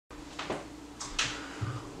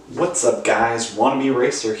What's up guys, Wannabe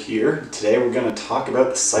Racer here. Today we're going to talk about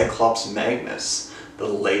the CycleOps Magnus, the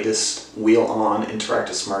latest wheel-on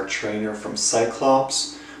interactive smart trainer from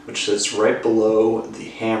CycleOps, which sits right below the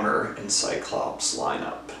Hammer in CycleOps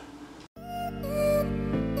lineup.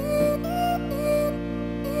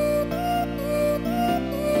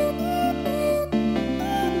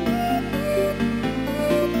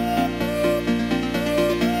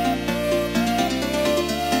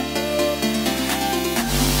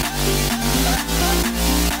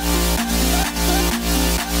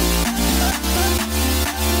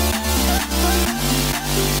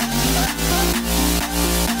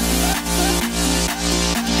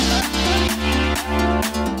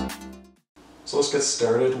 So let's get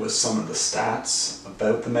started with some of the stats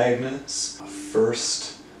about the Magnus.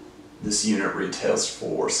 First, this unit retails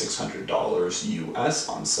for $600 US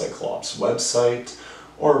on CycleOps website,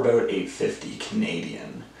 or about $850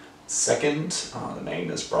 Canadian. Second, the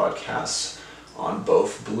Magnus broadcasts on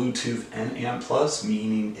both Bluetooth and AM+,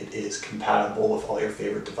 meaning it is compatible with all your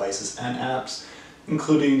favorite devices and apps,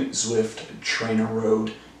 including Zwift and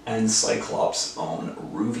TrainerRoad and CycleOps' own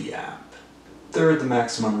Ruby app. Third, the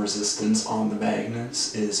maximum resistance on the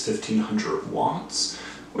Magnus is 1500 watts,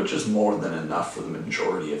 which is more than enough for the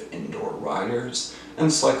majority of indoor riders, and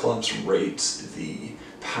CycleOps rates the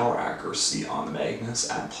power accuracy on the Magnus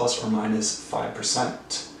at plus or minus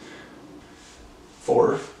 5%.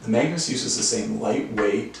 Fourth, the Magnus uses the same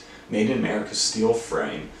lightweight, made in America steel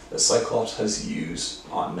frame that CycleOps has used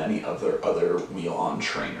on many other wheel-on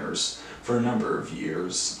trainers for a number of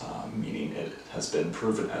years, meaning it has been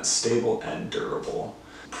proven as stable and durable.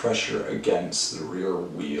 Pressure against the rear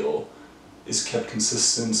wheel is kept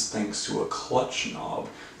consistent thanks to a clutch knob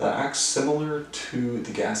that acts similar to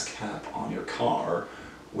the gas cap on your car,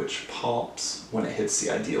 which pops when it hits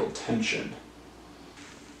the ideal tension.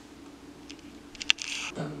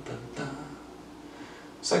 Dun, dun, dun.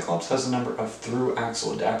 CycleOps has a number of through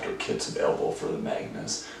axle adapter kits available for the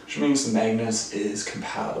Magnus, which means the Magnus is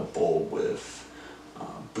compatible with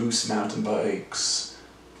boost mountain bikes,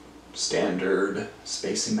 standard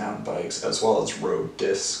spacing mountain bikes, as well as road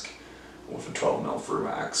disc with a 12mm through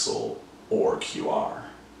axle or QR.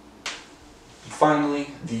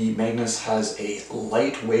 Finally, the Magnus has a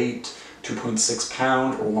lightweight 2.6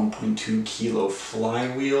 pound or 1.2 kilo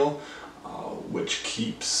flywheel, which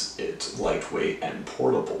keeps it lightweight and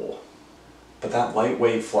portable. But that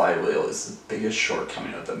lightweight flywheel is the biggest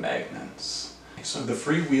shortcoming of the Magnus. So the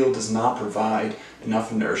free wheel does not provide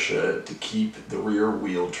enough inertia to keep the rear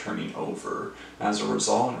wheel turning over. As a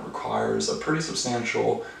result, it requires a pretty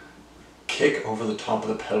substantial kick over the top of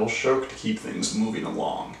the pedal stroke to keep things moving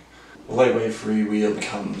along. The lightweight free wheel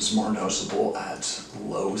becomes more noticeable at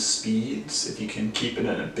low speeds. If you can keep it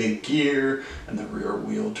in a big gear and the rear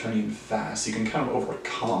wheel turning fast, you can kind of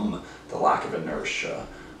overcome the lack of inertia.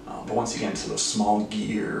 But once you get into those small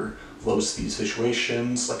gear, low speed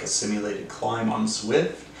situations, like a simulated climb on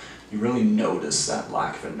Zwift, you really notice that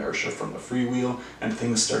lack of inertia from the free wheel and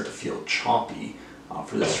things start to feel choppy.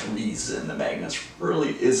 For this reason, the Magnus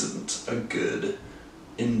really isn't a good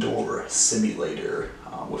indoor simulator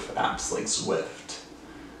with apps like Zwift.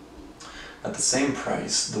 At the same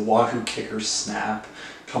price, the Wahoo Kicker Snap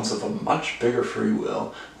comes with a much bigger free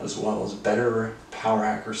wheel as well as better power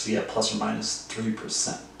accuracy at plus or minus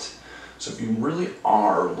 3%. So if you really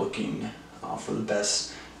are looking for the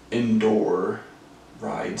best indoor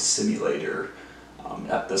ride simulator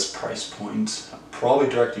at this price point, I'd probably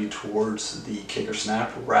direct you towards the Kicker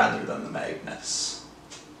Snap rather than the Magnus.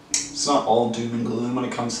 It's not all doom and gloom when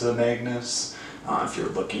it comes to the Magnus. If you're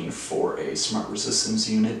looking for a smart resistance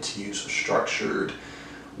unit to use with structured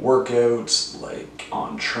workouts like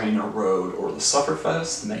on TrainerRoad or the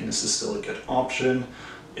Sufferfest, the Magnus is still a good option.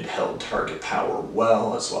 It held target power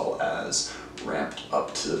well, as well as ramped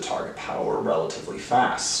up to the target power relatively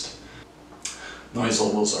fast. Noise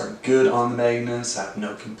levels are good on the Magnus, I have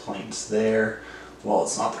no complaints there. While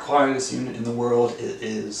it's not the quietest unit in the world, it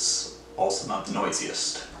is also not the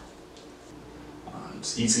noisiest.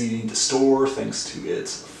 It's easy to store thanks to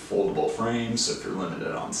its foldable frame, so if you're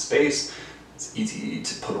limited on space, it's easy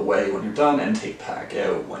to put away when you're done and take back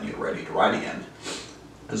out when you're ready to ride again.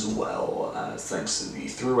 As well as thanks to the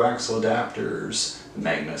through axle adapters, the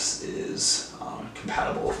Magnus is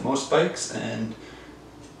compatible with most bikes and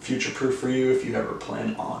future-proof for you if you ever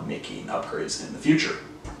plan on making upgrades in the future.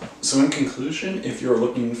 So in conclusion, if you're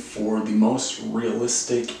looking for the most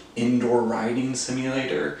realistic indoor riding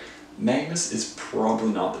simulator, Magnus is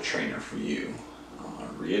probably not the trainer for you.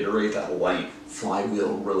 Reiterate that light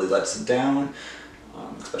flywheel really lets it down,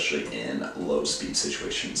 especially in low speed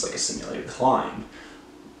situations like a simulated climb.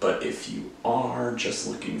 But if you are just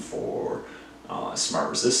looking for a smart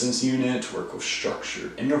resistance unit to work with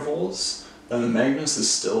structured intervals, then the Magnus is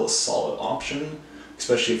still a solid option,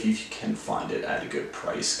 especially if you can find it at a good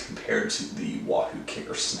price compared to the Wahoo Kick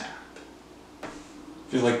or Snap.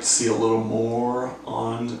 If you'd like to see a little more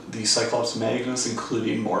on the CycleOps Magnus,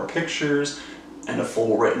 including more pictures and a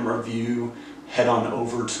full written review, head on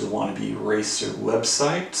over to the Wannabe Racer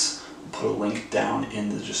website. I'll put a link down in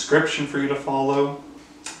the description for you to follow.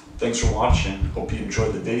 Thanks for watching. Hope you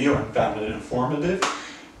enjoyed the video and found it informative.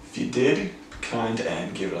 If you did, be kind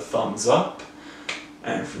and give it a thumbs up.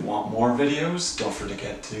 And if you want more videos, don't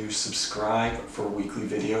forget to subscribe for weekly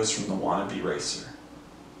videos from the Wannabe Racer.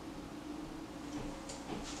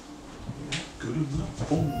 Good enough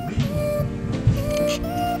for me.